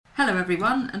Hello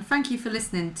everyone, and thank you for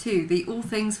listening to the All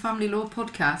Things Family Law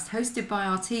podcast hosted by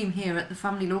our team here at the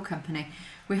Family Law Company.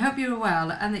 We hope you are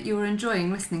well and that you are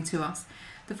enjoying listening to us.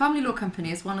 The Family Law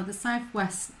Company is one of the South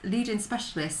West's leading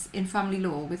specialists in family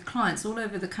law with clients all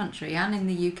over the country and in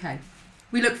the UK.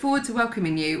 We look forward to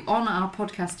welcoming you on our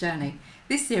podcast journey.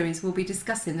 This series will be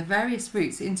discussing the various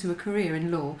routes into a career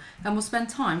in law, and we'll spend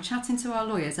time chatting to our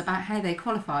lawyers about how they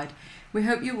qualified. We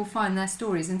hope you will find their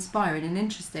stories inspiring and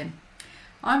interesting.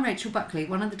 I'm Rachel Buckley,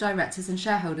 one of the directors and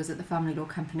shareholders at the Family Law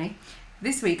Company.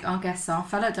 This week our guests are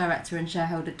fellow director and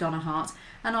shareholder Donna Hart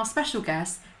and our special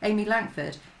guest Amy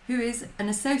Langford, who is an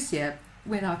associate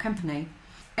with our company.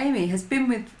 Amy has been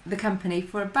with the company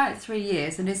for about 3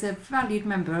 years and is a valued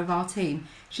member of our team.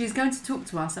 She is going to talk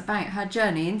to us about her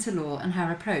journey into law and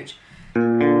her approach.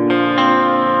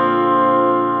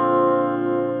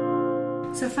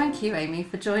 So thank you, Amy,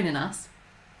 for joining us.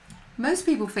 Most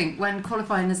people think when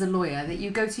qualifying as a lawyer that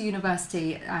you go to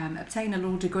university, obtain a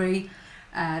law degree,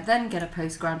 then get a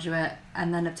postgraduate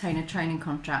and then obtain a training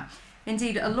contract.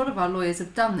 Indeed, a lot of our lawyers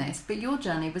have done this, but your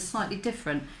journey was slightly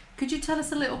different. Could you tell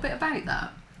us a little bit about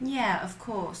that? Yeah, of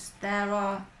course. There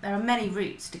are many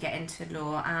routes to get into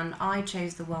law, and I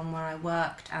chose the one where I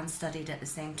worked and studied at the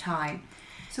same time.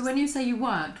 So when you say you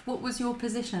worked, what was your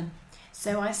position?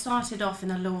 So I started off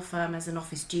in a law firm as an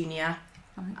office junior,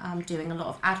 doing a lot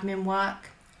of admin work,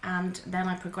 and then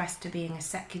I progressed to being a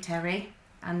secretary.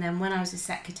 And then when I was a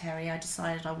secretary, I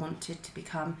decided I wanted to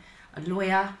become a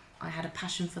lawyer. I had a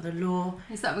passion for the law.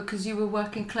 Is that because you were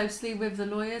working closely with the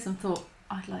lawyers and thought,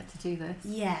 I'd like to do this?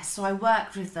 Yeah, so I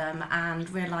worked with them and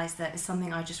realised that it's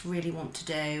something I just really want to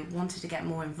do, wanted to get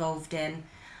more involved in.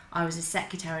 I was a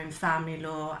secretary in family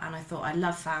law and I thought I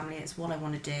love family, it's what I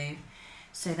want to do.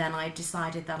 So then I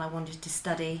decided that I wanted to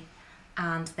study,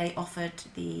 and they offered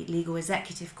the legal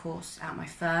executive course at my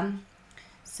firm.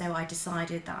 So I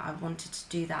decided that I wanted to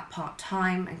do that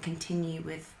part-time and continue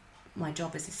with my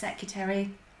job as a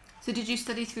secretary. So did you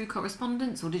study through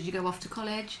correspondence or did you go off to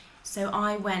college? So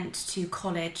I went to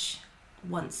college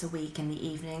once a week in the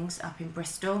evenings up in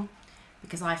Bristol,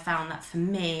 because I found that for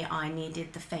me I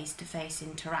needed the face-to-face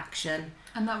interaction.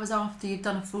 And that was after you'd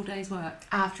done a full day's work?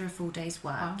 After a full day's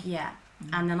work, Wow. yeah.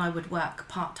 And then I would work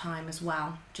part-time as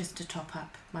well, just to top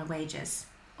up my wages.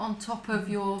 On top of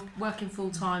your working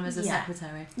full-time as a Yeah.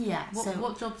 secretary? Yeah.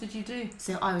 What job did you do?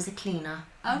 So I was a cleaner.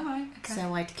 Oh, right, okay.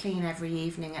 So I'd clean every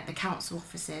evening at the council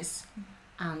offices,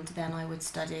 and then I would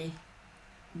study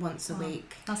once a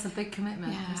week. That's a big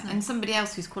commitment, isn't it? And somebody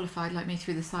else who's qualified like me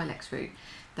through the SILEX route,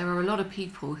 there are a lot of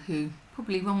people who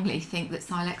probably wrongly think that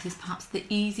SILEX is perhaps the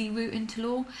easy route into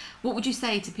law. What would you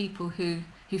say to people who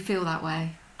feel that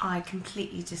way? I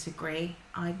completely disagree.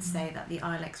 I'd say that the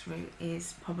ILEX route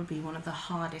is probably one of the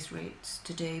hardest routes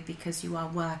to do, because you are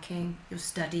working, you're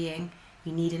studying,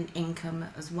 you need an income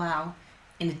as well,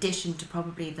 in addition to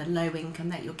probably the low income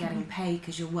that you're getting paid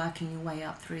because you're working your way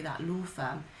up through that law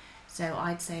firm. So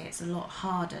I'd say it's a lot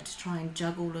harder to try and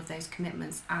juggle all of those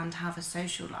commitments and have a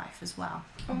social life as well.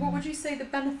 And what would you say the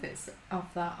benefits of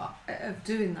that, of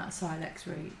doing that SILEX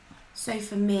route? So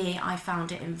for me, I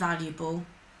found it invaluable.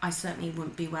 I certainly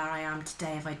wouldn't be where I am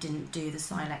today if I didn't do the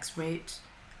SILEX route.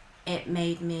 It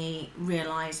made me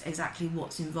realise exactly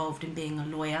what's involved in being a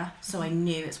lawyer, so I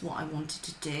knew it's what I wanted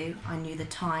to do. I knew the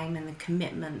time and the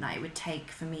commitment that it would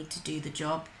take for me to do the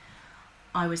job.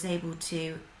 I was able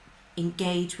to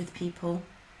engage with people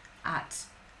at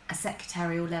a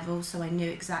secretarial level, so I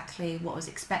knew exactly what was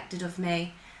expected of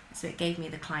me. So it gave me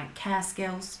the client care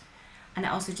skills, and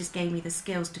it also just gave me the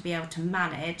skills to be able to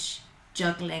manage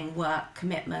juggling work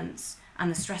commitments and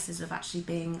the stresses of actually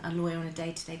being a lawyer on a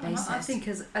day-to-day basis. I think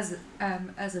as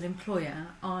an employer,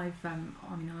 I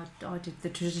did the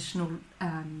traditional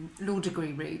law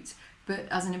degree route, but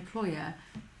as an employer,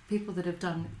 people that have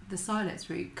done the SILEX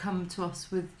route come to us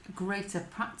with greater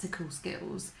practical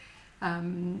skills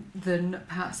than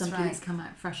perhaps somebody that's come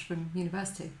out fresh from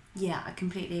university. Yeah, I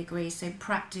completely agree. So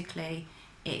practically,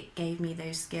 it gave me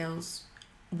those skills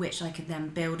which I could then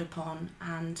build upon,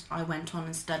 and I went on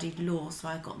and studied law, so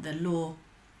I got the law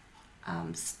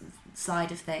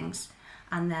side of things,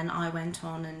 and then I went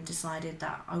on and decided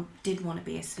that I did want to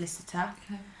be a solicitor.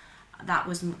 Okay. That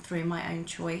was through my own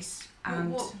choice.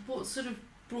 And what sort of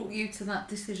brought you to that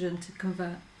decision to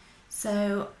convert?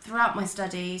 So throughout my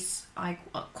studies, I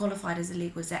qualified as a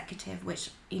legal executive, which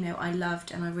I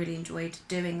loved and I really enjoyed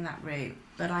doing that route,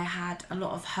 but I had a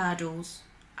lot of hurdles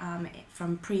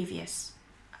from previous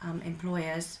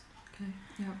employers Okay.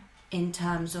 Yeah. in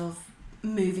terms of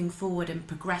moving forward and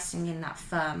progressing in that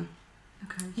firm.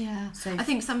 Okay. Yeah. So I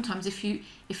think sometimes if you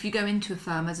go into a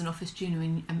firm as an office junior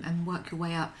and work your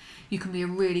way up, you can be a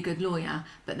really good lawyer,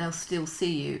 but they'll still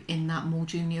see you in that more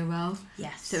junior role.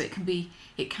 yes. So it can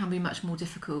be much more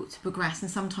difficult to progress,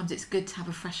 and sometimes it's good to have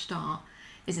a fresh start,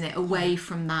 isn't it? Away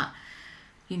from that,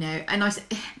 you know. And I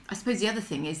suppose the other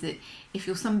thing is that if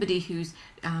you're somebody who's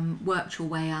worked your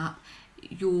way up,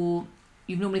 you've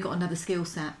normally got another skill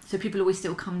set, so people always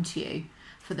still come to you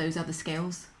for those other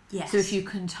skills. Yes. So if you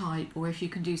can type or if you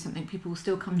can do something, people will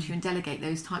still come to you and delegate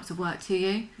those types of work to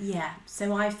you. Yeah.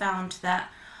 So I found that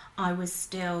I was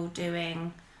still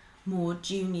doing more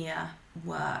junior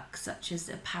work, such as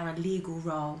a paralegal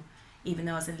role, even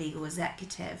though I was a legal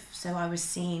executive. So I was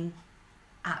seen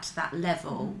at that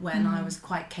level when I was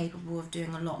quite capable of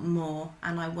doing a lot more,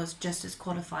 and I was just as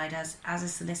qualified as a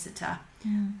solicitor.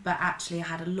 But actually I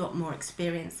had a lot more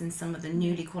experience than some of the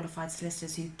newly qualified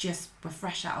solicitors who just were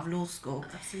fresh out of law school.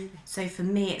 Absolutely. So for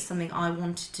me, it's something I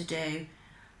wanted to do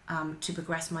to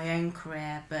progress my own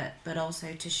career, but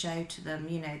also to show to them,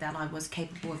 you know, that I was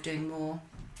capable of doing more.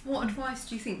 What advice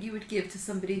do you think you would give to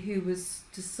somebody who was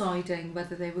deciding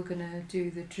whether they were going to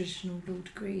do the traditional law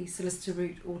degree solicitor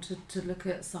route or to look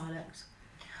at SILEX?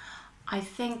 I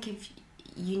think if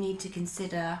you need to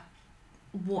consider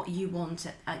what you want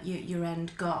at your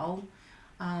end goal,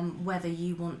 whether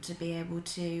you want to be able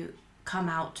to come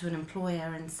out to an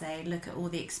employer and say, look at all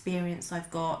the experience I've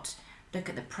got, look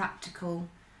at the practical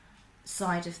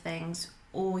side of things,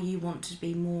 or you want to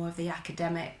be more of the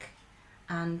academic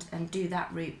and do that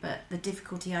route. But the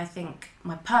difficulty, I think,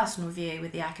 my personal view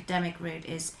with the academic route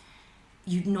is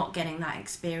you not getting that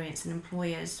experience, and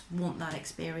employers want that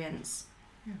experience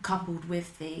coupled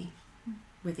with the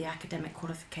academic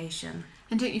qualification.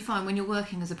 And don't you find when you're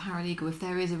working as a paralegal, if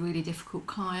there is a really difficult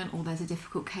client or there's a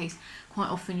difficult case, quite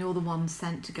often you're the one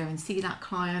sent to go and see that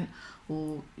client,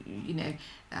 or you know,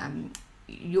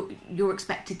 you're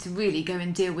expected to really go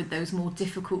and deal with those more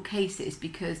difficult cases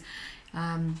because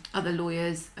other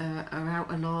lawyers are out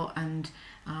a lot and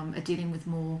are dealing with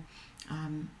more.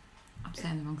 I'm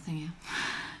saying the wrong thing here.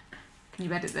 Can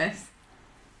you edit this?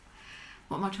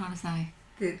 What am I trying to say?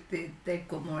 They've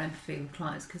got more empathy with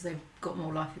clients because they've got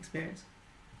more life experience.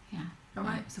 Yeah. All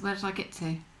right. So where did I get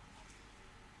to?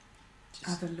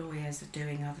 Other lawyers are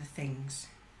doing other things.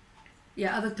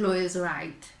 Yeah, other lawyers are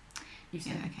out. You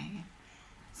Yeah. said. Okay. Yeah.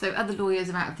 So other lawyers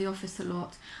are out of the office a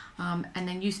lot, and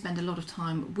then you spend a lot of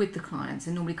time with the clients,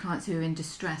 and normally clients who are in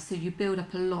distress. So you build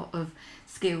up a lot of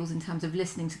skills in terms of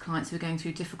listening to clients who are going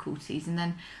through difficulties, and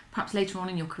then perhaps later on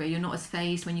in your career, you're not as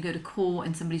phased when you go to court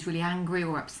and somebody's really angry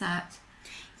or upset.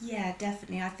 Yeah,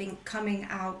 definitely. I think coming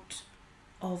out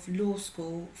of law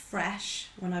school fresh,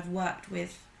 when I've worked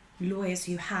with lawyers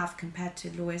who have, compared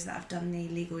to lawyers that have done the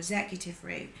legal executive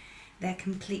route, they're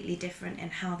completely different in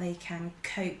how they can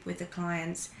cope with the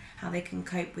clients, how they can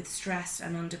cope with stress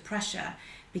and under pressure,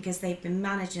 because they've been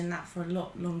managing that for a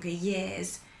lot longer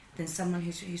years than someone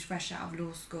who's fresh out of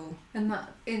law school. And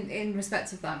that, in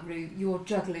respect of that route, you're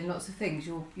juggling lots of things.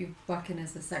 You're working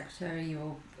as a secretary,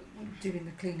 you're doing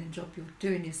the cleaning job, you're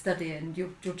doing your studying,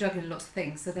 you're juggling lots of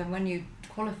things. So then when you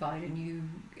qualified and you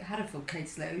had a full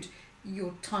caseload,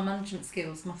 your time management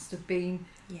skills must have been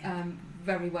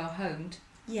very well honed.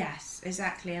 Yes,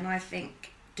 exactly. And I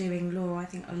think doing law, I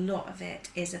think a lot of it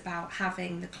is about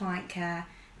having the client care,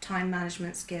 time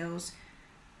management skills,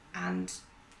 and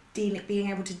being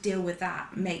able to deal with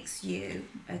that makes you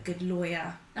a good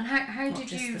lawyer. And how Not did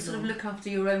just you the sort of law. look after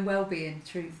your own well-being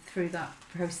through that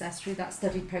process, through that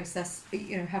study process,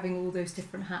 you know, having all those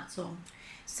different hats on?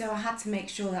 So I had to make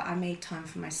sure that I made time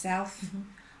for myself. Mm-hmm.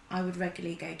 I would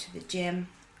regularly go to the gym.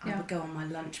 I Yeah. would go on my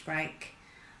lunch break,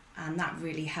 and that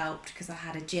really helped because I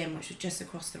had a gym which was just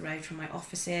across the road from my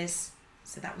offices,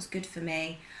 so that was good for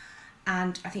me.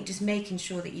 And I think just making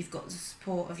sure that you've got the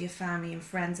support of your family and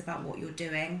friends about what you're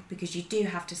doing, because you do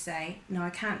have to say, no,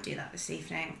 I can't do that this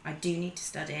evening, I do need to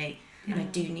study, and I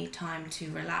do need time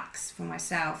to relax for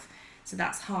myself. So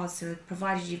that's hard. So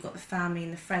provided you've got the family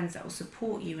and the friends that will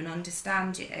support you and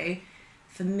understand you,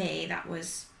 for me that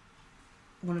was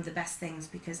one of the best things,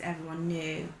 because everyone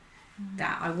knew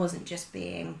that I wasn't just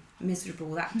being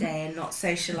miserable that day and not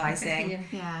socialising.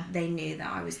 Yeah. They knew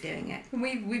that I was doing it. And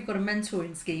we've got a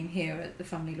mentoring scheme here at the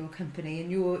Family Law Company, and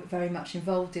you're very much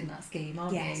involved in that scheme,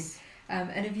 aren't Yes. you?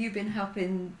 And have you been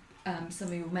helping some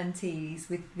of your mentees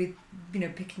with you know,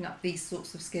 picking up these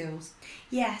sorts of skills?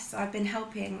 Yes, I've been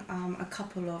helping a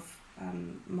couple of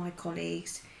my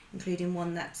colleagues, including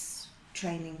one that's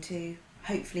training to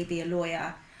hopefully be a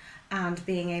lawyer, and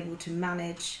being able to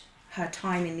manage her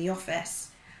time in the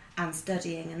office and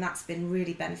studying, and that's been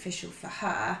really beneficial for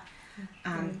her,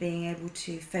 and being able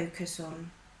to focus on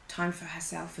time for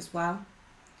herself as well.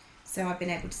 So I've been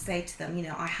able to say to them, you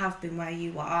know, I have been where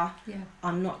you are. Yeah.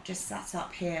 I'm not just sat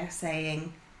up here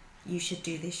saying, you should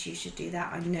do this, you should do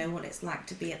that. I know what it's like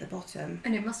to be at the bottom.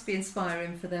 And it must be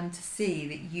inspiring for them to see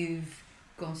that you've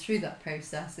gone through that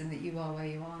process and that you are where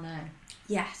you are now.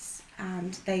 Yes,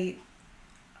 and a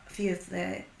few of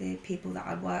the people that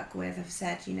I work with have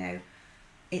said, you know,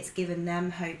 it's given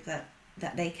them hope that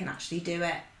they can actually do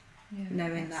it,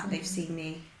 knowing that they've seen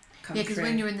me come Yeah, because through.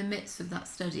 when you're in the midst of that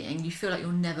studying, you feel like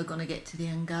you're never going to get to the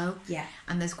end goal. Yeah.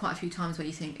 And there's quite a few times where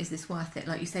you think, is this worth it?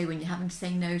 Like you say, when you're having to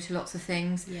say no to lots of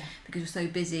things because you're so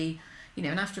busy, you know,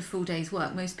 and after a full day's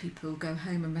work, most people go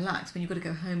home and relax. When you've got to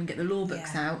go home and get the law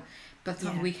books out, by the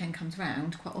time the weekend comes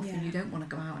round, quite often you don't want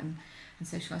to go out and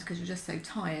socialise because you're just so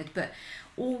tired. But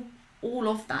all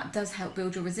of that does help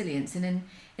build your resilience, and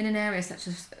in an area such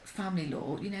as family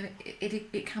law, you know,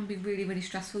 it can be really, really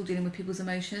stressful dealing with people's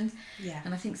emotions.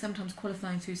 And I think sometimes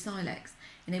qualifying through SILEX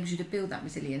enables you to build that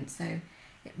resilience, so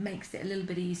it makes it a little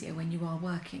bit easier when you are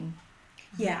working.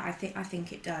 I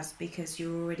think it does, because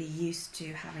you're already used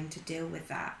to having to deal with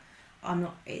that.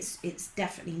 It's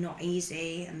definitely not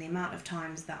easy, and the amount of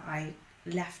times that I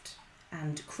left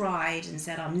and cried and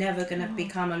said I'm never going to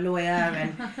become a lawyer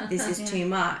and this is too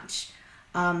much,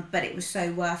 but it was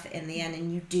so worth it in the end,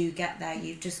 and you do get there.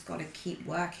 You've just got to keep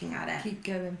working at it, keep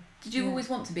going. Did you always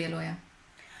want to be a lawyer?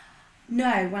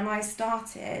 No, when I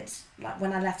started, like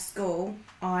when I left school,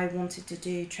 I wanted to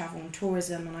do travel and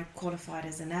tourism, and I qualified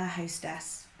as an air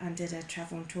hostess and did a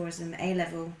travel and tourism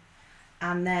A-level,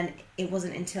 and then it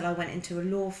wasn't until I went into a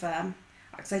law firm,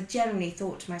 because I generally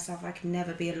thought to myself, I can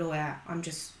never be a lawyer,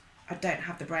 I don't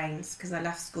have the brains, because I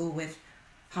left school with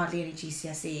hardly any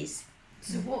GCSEs.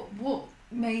 So what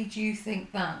made you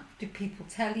think that? Did people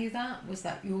tell you that? Was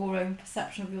that your own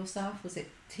perception of yourself? Was it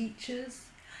teachers?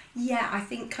 Yeah, I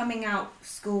think coming out of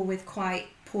school with quite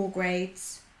poor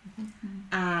grades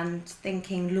and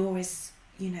thinking law is,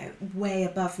 you know, way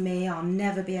above me, I'll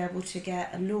never be able to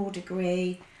get a law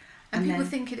degree. And people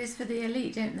think it is for the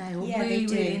elite, don't they? Or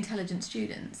really intelligent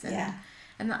students.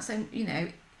 And that's, you know,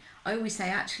 I always say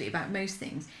actually about most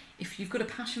things, if you've got a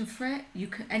passion for it,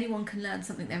 anyone can learn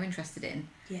something they're interested in.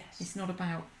 Yes. It's not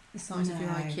about the size of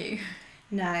your IQ.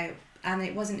 No, and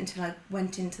it wasn't until I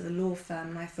went into the law firm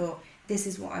and I thought, this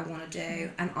is what I want to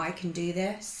do and I can do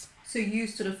this. So you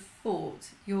sort of fought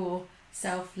your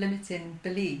self-limiting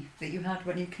belief that you had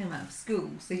when you came out of school.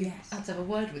 So you had to have a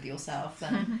word with yourself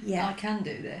then. I can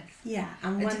do this. Yeah.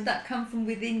 And did that come from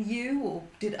within you, or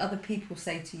did other people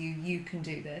say to you, you can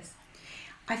do this?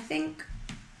 I think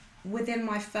within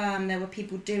my firm there were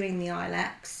people doing the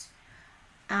ILEX,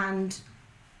 and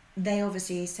they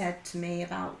obviously said to me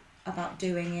about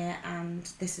doing it, and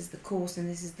this is the course and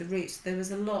this is the route. So there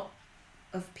was a lot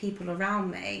of people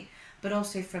around me, but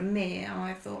also from me, and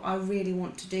I thought, I really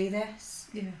want to do this.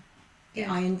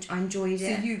 I enjoyed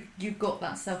it. So you got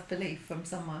that self-belief from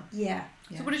somewhere? Yeah.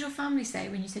 So what did your family say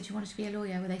when you said you wanted to be a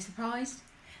lawyer? Were they surprised?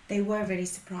 They were really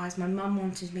surprised. My mum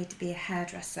wanted me to be a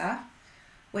hairdresser,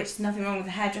 which is nothing wrong with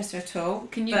a hairdresser at all.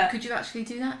 Could you actually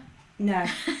do that? No.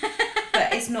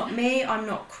 But it's not me. I'm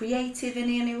not creative in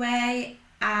any way.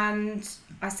 And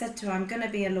I said to her, I'm going to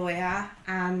be a lawyer,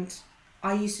 and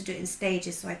I used to do it in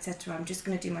stages, so I'd said to her, I'm just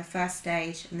going to do my first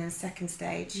stage and then second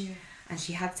stage. And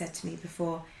she had said to me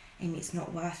before, Amy, it's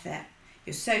not worth it.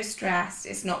 You're so stressed,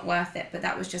 it's not worth it. But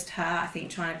that was just her, I think,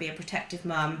 trying to be a protective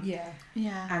mum.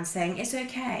 And saying, it's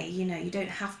okay, you know, you don't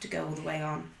have to go all the way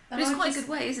on. But it's quite a good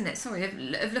way, isn't it? Sorry,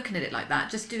 of looking at it like that,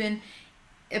 just doing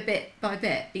a bit by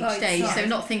bit each stage. So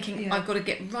not thinking, I've got to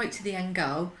get right to the end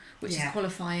goal, which is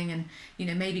qualifying and, you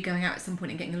know, maybe going out at some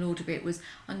point and getting a law degree. It was,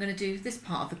 I'm going to do this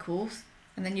part of the course,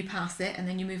 and then you pass it, and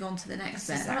then you move on to the next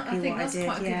bit. Exactly. I think that's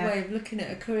quite a good way of looking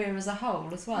at a career as a whole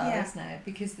as well, isn't it?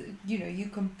 Because, you know, you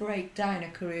can break down a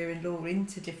career in law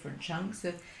into different chunks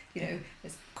of, you know,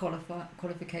 it's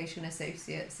qualification,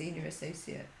 associate, senior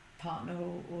associate, partner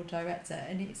or director,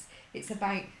 and it's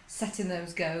about setting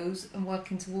those goals and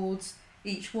working towards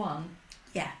each one.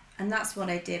 And that's what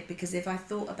I did, because if I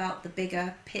thought about the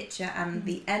bigger picture and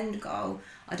the end goal,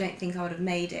 I don't think I would have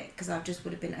made it, because I just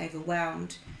would have been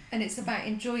overwhelmed. And it's about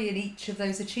enjoying each of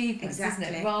those achievements, isn't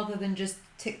it? Rather than just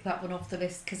tick that one off the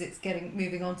list because it's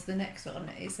moving on to the next one.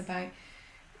 It's about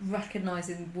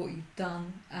recognising what you've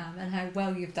done and how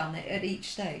well you've done it at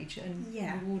each stage, and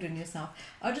rewarding yourself.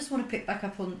 I just want to pick back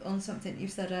up on something you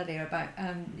said earlier about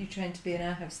you trained to be an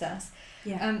air hostess.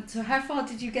 So how far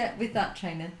did you get with that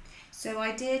training? So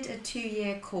I did a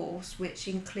 2-year course which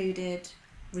included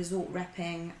resort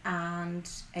repping and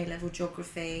A-level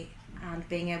geography and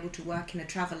being able to work in a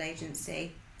travel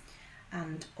agency,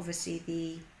 and obviously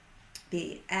the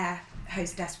the air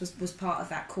hostess was part of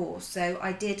that course. So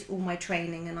I did all my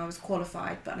training and I was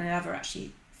qualified, but I never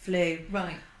actually flew.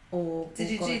 Right. Or did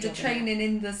you do the training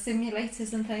in the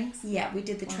simulators and things? Yeah, we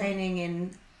did the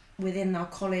training within our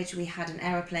college. We had an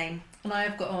aeroplane. And I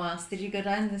have got to ask, did you go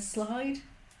down the slide?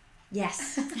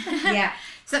 Yes. Yeah.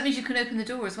 So that means you can open the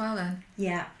door as well then?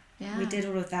 Yeah. Yeah. We did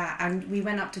all of that, and we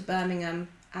went up to Birmingham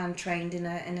and trained in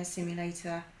a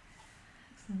simulator.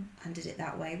 Excellent. And did it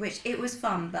that way, which it was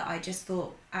fun, but I just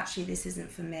thought, actually, this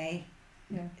isn't for me.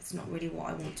 Yeah. It's not really what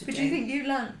I want to do. But do you think you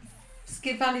learnt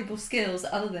valuable skills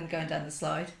other than going down the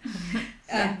slide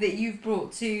Yeah. that you've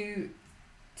brought to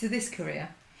this career?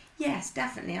 Yes,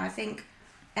 definitely. I think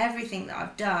everything that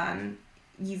I've done,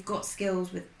 you've got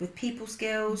skills with people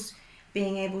skills,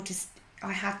 being able to.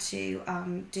 I had to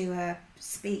do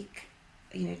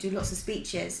lots of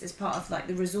speeches as part of like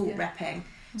the resort repping.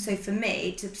 So for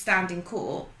me to stand in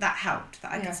court, that helped.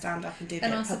 That I could stand up and do a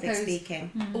bit of public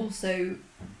speaking. Also,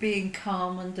 being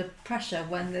calm under pressure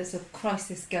when there's a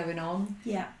crisis going on.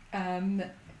 Yeah.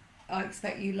 I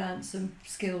expect you learnt some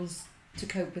skills to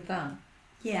cope with that.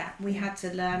 Yeah, we had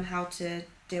to learn how to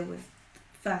deal with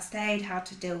first aid, how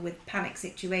to deal with panic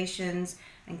situations,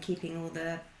 and keeping all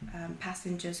the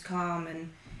passengers calm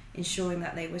and ensuring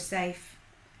that they were safe.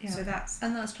 Yeah. So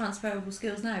that's transferable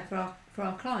skills now for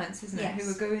our clients, isn't it? Yes.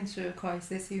 Who are going through a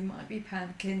crisis, who might be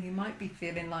panicking, who might be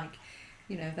feeling like,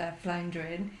 they're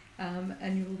floundering,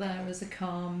 and you're there as a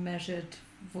calm, measured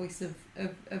voice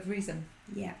of reason.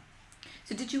 Yeah.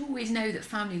 So did you always know that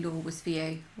family law was for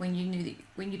you when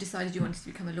you decided you wanted to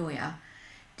become a lawyer?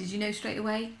 Did you know straight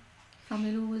away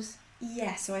family law was?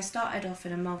 Yeah, so I started off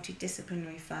in a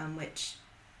multidisciplinary firm which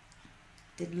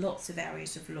did lots of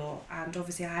areas of law, and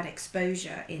obviously I had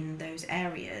exposure in those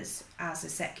areas as a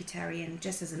secretary and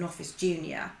just as an office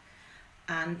junior,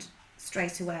 and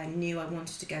straight away I knew I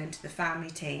wanted to go into the family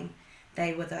team.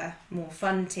 They were the more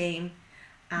fun team,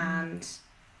 and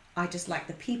I just like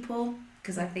the people,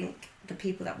 because I think the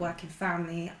people that work in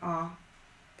family are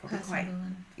probably quite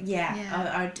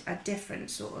are different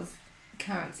sort of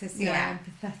characters,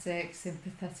 empathetic,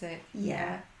 sympathetic.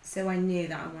 Yeah. So I knew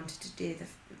that I wanted to do the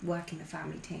work in the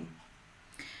family team.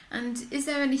 And is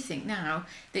there anything now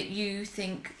that you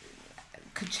think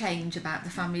could change about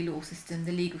the family law system,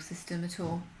 the legal system at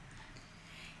all?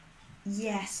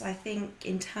 Yes, I think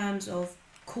in terms of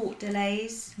court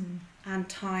delays and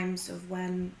times of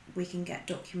when we can get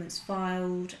documents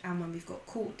filed and when we've got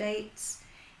court dates,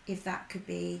 if that could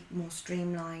be more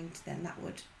streamlined, then that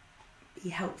would be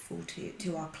helpful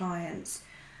to our clients.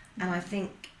 And I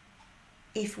think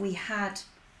if we had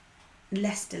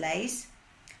less delays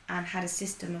and had a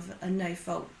system of a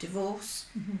no-fault divorce,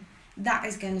 that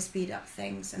is going to speed up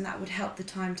things, and that would help the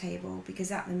timetable,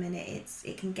 because at the minute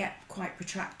it can get quite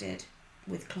protracted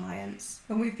with clients.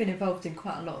 And we've been involved in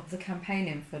quite a lot of the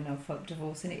campaigning for no-fault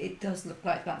divorce, and it does look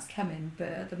like that's coming, but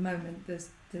at the moment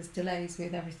there's delays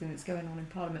with everything that's going on in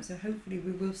Parliament, so hopefully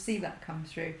we will see that come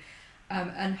through,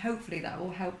 and hopefully that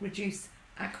will help reduce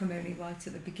acrimony right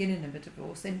at the beginning of a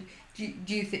divorce. And do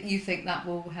you think that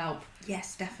will help?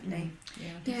 Yes, definitely.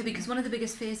 Yeah, because one of the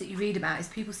biggest fears that you read about is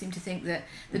people seem to think that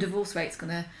the divorce rate's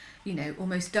going to,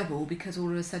 almost double because all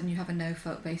of a sudden you have a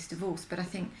no-fault based divorce. But I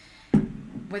think,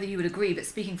 whether you would agree, but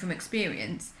speaking from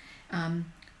experience,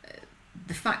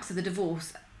 the facts of the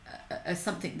divorce are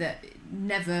something that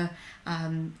never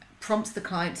prompts the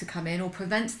client to come in or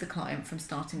prevents the client from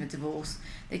starting a divorce.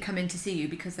 They come in to see you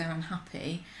because they're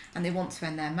unhappy and they want to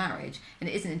end their marriage, and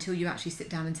it isn't until you actually sit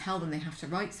down and tell them they have to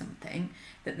write something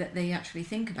that they actually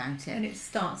think about it. And it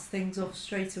starts things off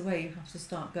straight away. You have to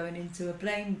start going into a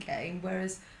blame game,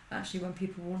 whereas actually what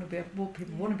people want to be able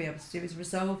to do is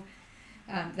resolve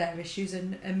their issues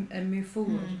and move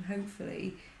forward. And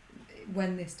hopefully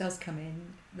when this does come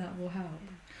in, that will help.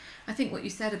 I think what you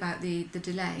said about the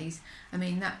delays, I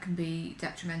mean, that can be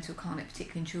detrimental, can't it,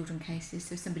 particularly in children cases.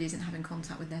 So if somebody isn't having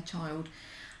contact with their child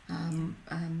and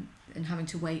having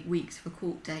to wait weeks for a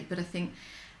court date. But I think,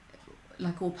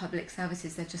 like all public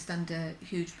services, they're just under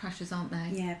huge pressures, aren't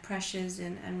they? Yeah, pressures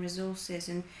and resources.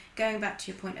 And going back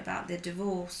to your point about the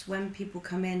divorce, when people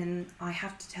come in and I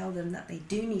have to tell them that they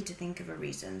do need to think of a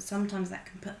reason, sometimes that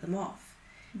can put them off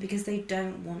because they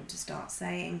don't want to start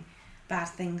saying bad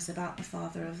things about the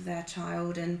father of their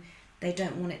child, and they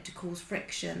don't want it to cause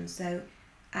friction. So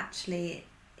actually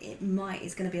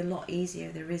it's going to be a lot easier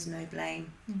if there is no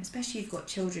blame, especially if you've got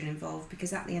children involved,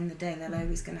 because at the end of the day they're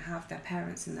always going to have their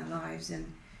parents in their lives,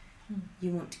 and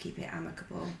you want to keep it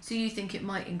amicable. So you think it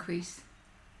might increase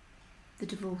the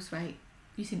divorce rate?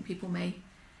 You think people may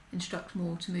instruct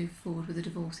more to move forward with a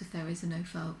divorce if there is a no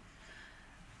fault?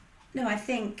 No, I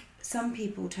think some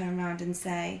people turn around and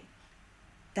say,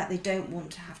 that they don't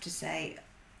want to have to say,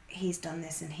 he's done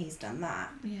this and he's done that.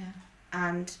 Yeah.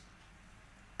 And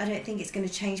I don't think it's going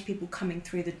to change people coming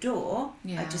through the door.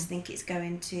 Yeah. I just think it's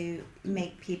going to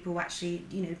make people actually,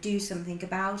 you know, do something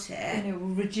about it. And it will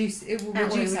reduce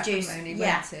acrimony,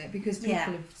 won't it? Because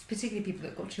people, particularly people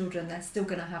that got children, they're still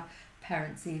going to have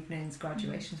parents' evenings,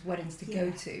 graduations, weddings to go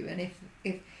to. And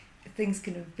if things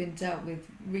can have been dealt with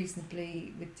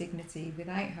reasonably, with dignity,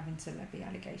 without having to levy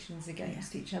allegations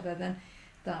against each other, then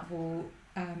that will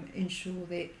ensure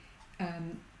that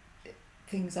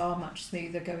things are much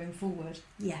smoother going forward.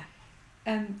 Yeah.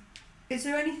 Is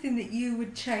there anything that you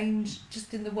would change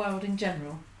just in the world in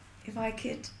general? If I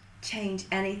could change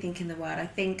anything in the world, I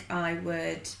think I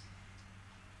would,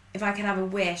 if I could have a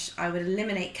wish, I would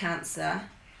eliminate cancer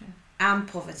and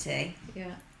poverty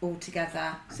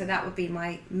altogether. So that would be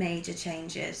my major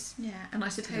changes. Yeah, and I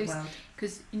suppose,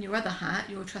 because in your other hat,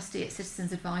 you're a trustee at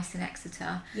Citizens Advice in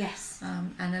Exeter. Yes.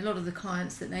 And a lot of the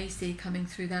clients that they see coming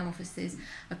through their offices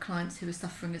are clients who are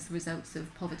suffering as a result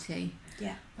of poverty.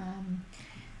 Yeah.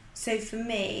 So for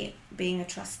me, being a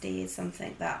trustee is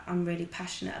something that I'm really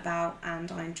passionate about,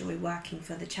 and I enjoy working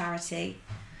for the charity.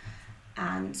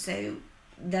 And so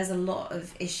there's a lot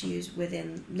of issues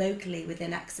locally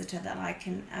within Exeter that I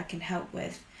can help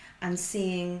with, and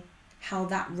seeing how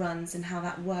that runs and how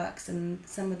that works, and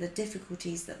some of the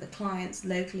difficulties that the clients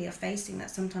locally are facing that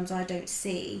sometimes I don't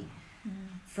see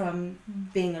from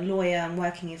being a lawyer and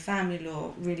working in family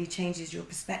law, really changes your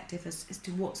perspective as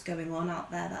to what's going on out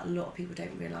there that a lot of people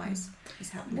don't realise is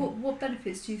happening. What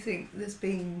benefits do you think there's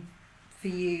been for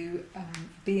you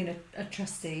being a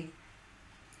trustee?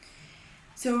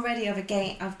 So already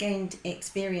I've gained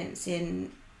experience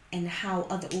in how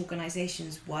other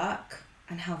organisations work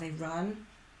and how they run,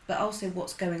 but also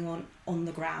what's going on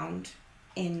the ground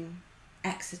in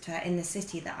Exeter, in the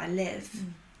city that I live.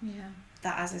 Yeah.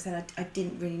 That, as I said, I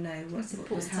didn't really know what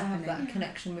was happening. To have that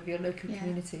connection with your local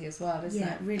community as well, isn't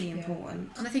it? Really important.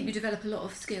 And I think you develop a lot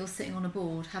of skills sitting on a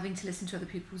board, having to listen to other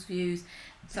people's views,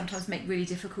 sometimes make really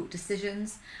difficult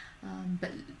decisions,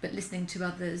 but listening to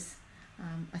others.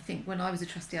 I think when I was a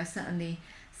trustee, I certainly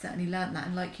learnt that,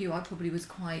 and like you, I probably was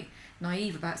quite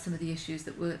naive about some of the issues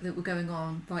that were going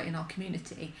on right in our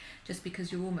community, just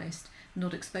because you're almost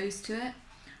not exposed to it.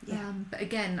 Yeah. But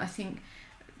again, I think,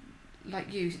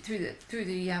 like you, through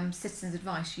the Citizens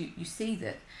Advice, you see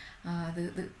that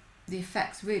the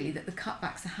effects really that the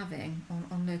cutbacks are having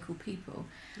on local people.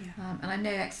 Yeah. And I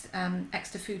know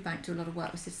Exeter Food Bank do a lot of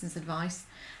work with Citizens Advice,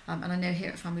 and I know here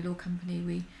at Family Law Company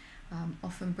we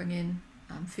often bring in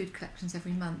food collections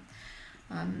every month.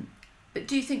 But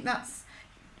do you think that's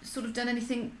sort of done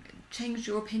anything, changed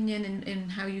your opinion in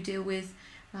how you deal with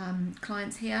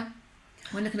clients here?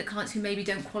 When looking at clients who maybe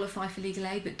don't qualify for legal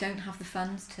aid but don't have the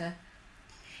funds to...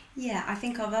 Yeah, I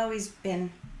think I've always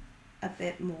been a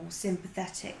bit more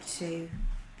sympathetic to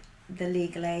the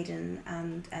legal aid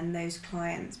and those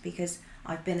clients, because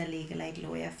I've been a legal aid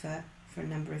lawyer for a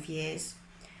number of years.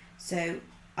 So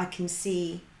I can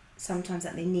see sometimes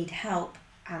that they need help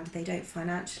and they don't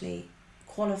financially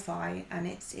qualify, and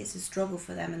it's a struggle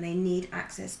for them, and they need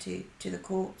access to the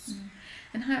courts.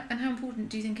 And how important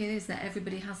do you think it is that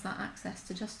everybody has that access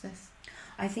to justice?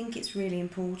 I think it's really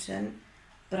important,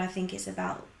 but I think it's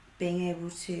about being able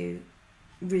to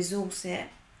resource it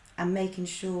and making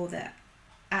sure that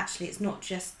actually it's not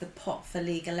just the pot for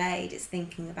legal aid, it's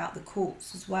thinking about the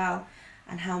courts as well,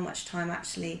 and how much time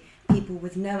actually people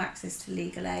with no access to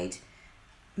legal aid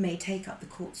may take up the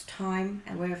court's time,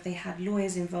 and where if they had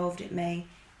lawyers involved, it may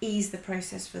ease the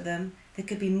process for them. There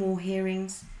could be more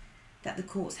hearings that the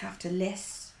courts have to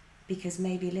list, because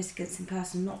maybe litigants in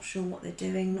person not sure what they're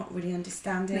doing, not really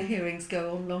understanding. The hearings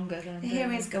go on longer then. The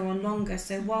hearings go on longer,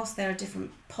 so whilst there are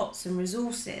different pots and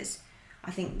resources,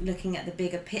 I think looking at the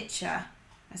bigger picture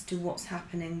as to what's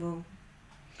happening will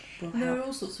help. There are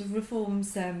all sorts of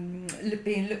reforms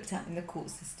being looked at in the court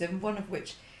system, one of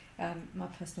which my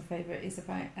personal favourite is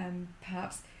about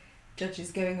perhaps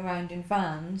judges going around in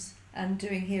vans and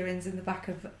doing hearings in the back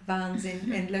of vans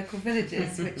in local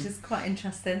villages, which is quite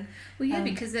interesting. Well, yeah,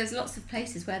 because there's lots of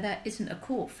places where there isn't a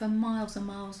court for miles and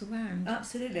miles around.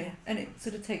 Absolutely, and it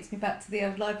sort of takes me back to the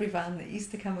old library van that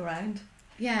used to come around.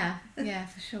 Yeah,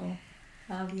 for sure.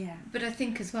 But I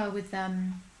think as well with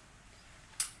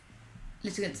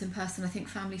litigants in person, I think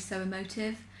family's so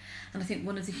emotive. And I think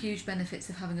one of the huge benefits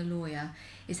of having a lawyer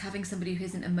is having somebody who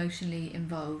isn't emotionally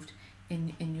involved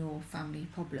in your family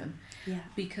problem. Yeah.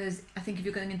 Because I think if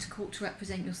you're going into court to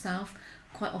represent yourself,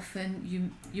 quite often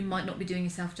you might not be doing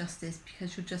yourself justice,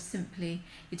 because you're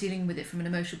dealing with it from an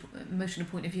emotional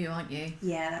point of view, aren't you?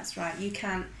 Yeah, that's right. You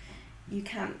can't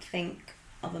think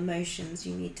of emotions.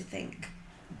 You need to think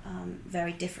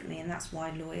very differently, and that's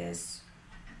why lawyers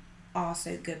are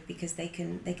so good, because they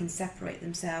can separate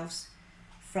themselves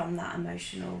from that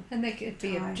emotional. And they could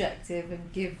be time. objective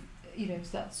and give,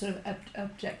 that sort of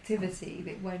objectivity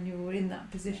that when you're in that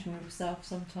position yourself,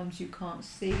 sometimes you can't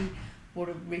see what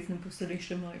a reasonable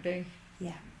solution might be.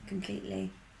 Yeah,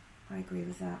 completely. I agree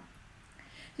with that.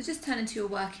 So just turning to your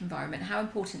work environment, how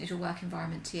important is your work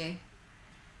environment to you?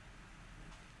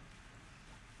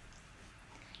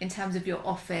 In terms of your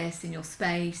office and your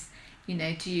space, do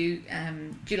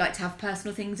you like to have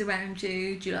personal things around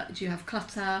you? Do you have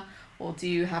clutter, or do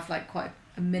you have like quite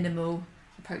a minimal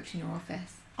approach in your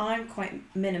office? I'm quite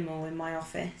minimal in my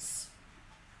office,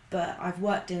 but I've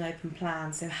worked in open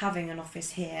plan, so having an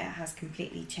office here has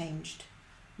completely changed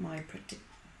my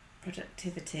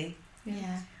productivity.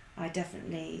 Yeah. I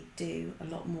definitely do a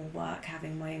lot more work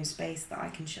having my own space that I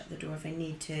can shut the door if I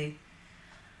need to.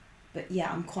 But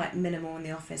yeah, I'm quite minimal in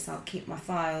the office. I'll keep my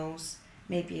files,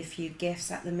 maybe a few gifts.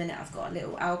 At the minute I've got a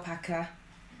little alpaca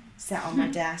set on my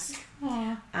desk.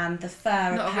 Aww. And the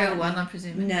fur... Not a real one, I'm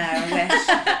presuming. No, I wish.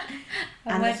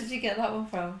 And where did you get that one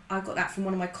from? I got that from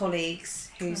one of my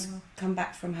colleagues who's come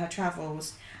back from her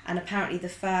travels, and apparently the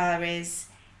fur is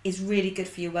really good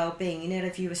for your well-being.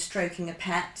 If you were stroking a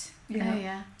pet. Yeah. Oh,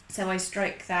 yeah. So I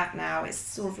stroke that now. It's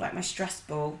sort of like my stress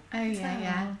ball. Oh,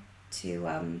 yeah.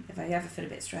 To if I ever feel a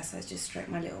bit stressed, I just stroke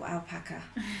my little alpaca,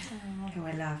 who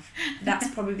I love. That's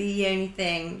probably the only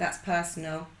thing that's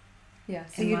personal. Yeah,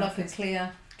 so you like a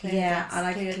clear desk, I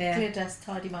like a clear desk,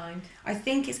 tidy mind. I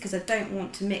think it's because I don't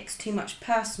want to mix too much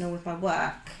personal with my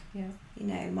work.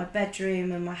 Yeah. My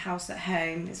bedroom and my house at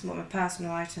home is what my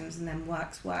personal items, and then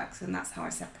works, and that's how I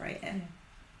separate it. Yeah.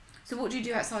 So what do you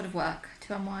do outside of work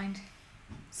to unwind?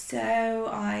 So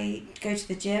I go to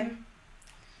the gym,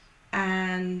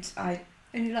 and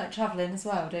you like travelling as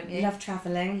well, don't you? Love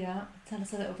travelling. Yeah. Tell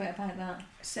us a little bit about that.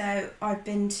 So I've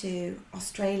been to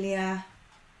Australia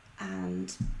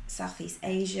and Southeast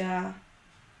Asia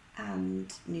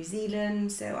and New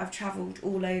Zealand. So I've travelled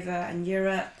all over, and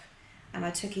Europe, and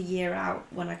I took a year out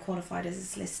when I qualified as a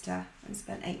solicitor and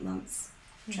spent 8 months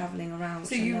travelling around.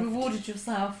 So you rewarded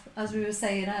yourself, as we were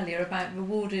saying earlier, about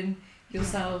rewarding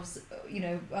yourselves,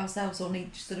 ourselves on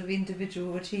each sort of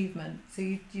individual achievement. So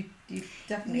you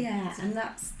definitely... Yeah, and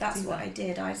that's what I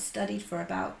did. I studied for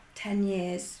about 10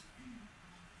 years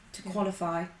to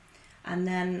qualify, and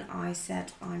then I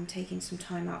said, I'm taking some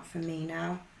time out for me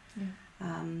now.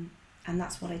 And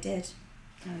that's what I did.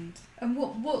 And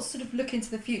what sort of look into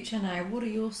the future now? What are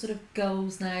your sort of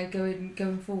goals now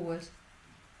going forward?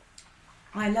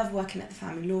 I love working at the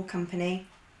family law company,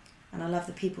 and I love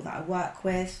the people that I work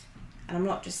with. And I'm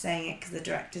not just saying it because the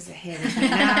directors are here with me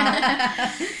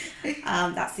now.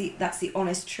 That's the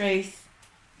honest truth.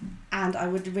 And I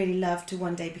would really love to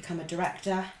one day become a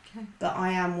director. Okay. But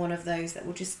I am one of those that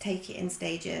will just take it in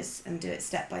stages and do it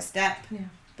step by step. Yeah.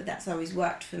 But that's always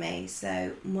worked for me.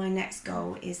 So my next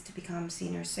goal is to become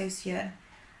senior associate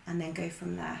and then go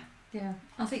from there. Yeah,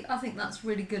 I think that's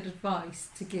really good advice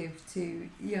to give to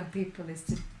young people, is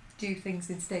to do things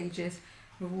in stages.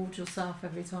 Reward yourself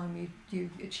every time you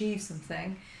achieve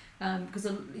something, because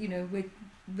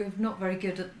we're not very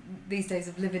good at these days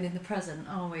of living in the present,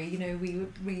 are we?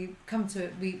 We come to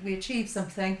it, we achieve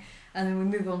something, and then we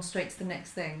move on straight to the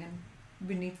next thing, and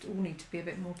we all need to be a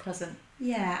bit more present.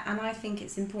 Yeah, and I think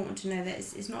it's important to know that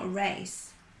it's not a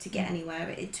race to get anywhere.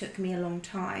 It took me a long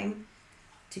time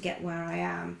to get where I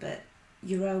am, but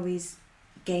you're always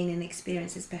gaining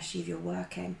experience, especially if you're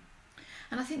working.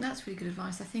 And I think that's really good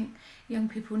advice. I think young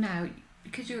people now,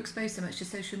 because you're exposed so much to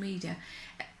social media,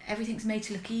 everything's made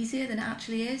to look easier than it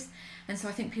actually is. And so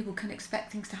I think people can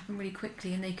expect things to happen really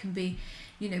quickly, and they can be,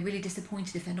 really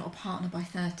disappointed if they're not a partner by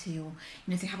 30, or,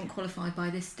 if they haven't qualified by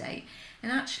this date.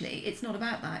 And actually, it's not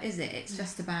about that, is it? It's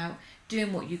just about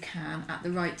doing what you can at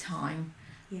the right time,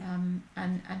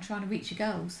 and trying to reach your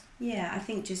goals. Yeah, I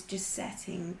think just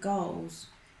setting goals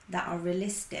that are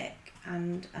realistic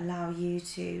and allow you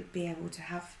to be able to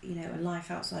have a life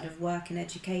outside of work and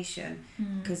education,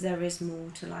 because there is more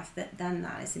to life than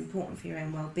that. It's important for your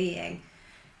own well-being.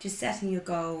 Just setting your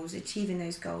goals, achieving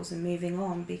those goals, and moving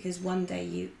on, because one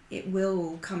day it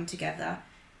will come together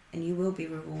and you will be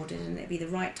rewarded, and it'll be the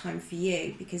right time for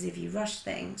you. Because if you rush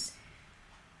things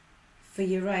for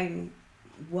your own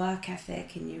work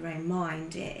ethic and your own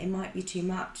mind, it might be too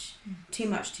much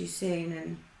too soon,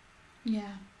 and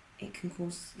it can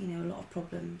cause a lot of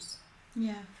problems.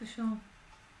 Yeah, for sure.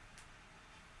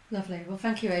 Lovely. Well,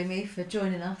 thank you, Amy, for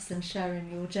joining us and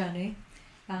sharing your journey,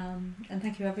 and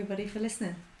thank you everybody for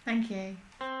listening. Thank you.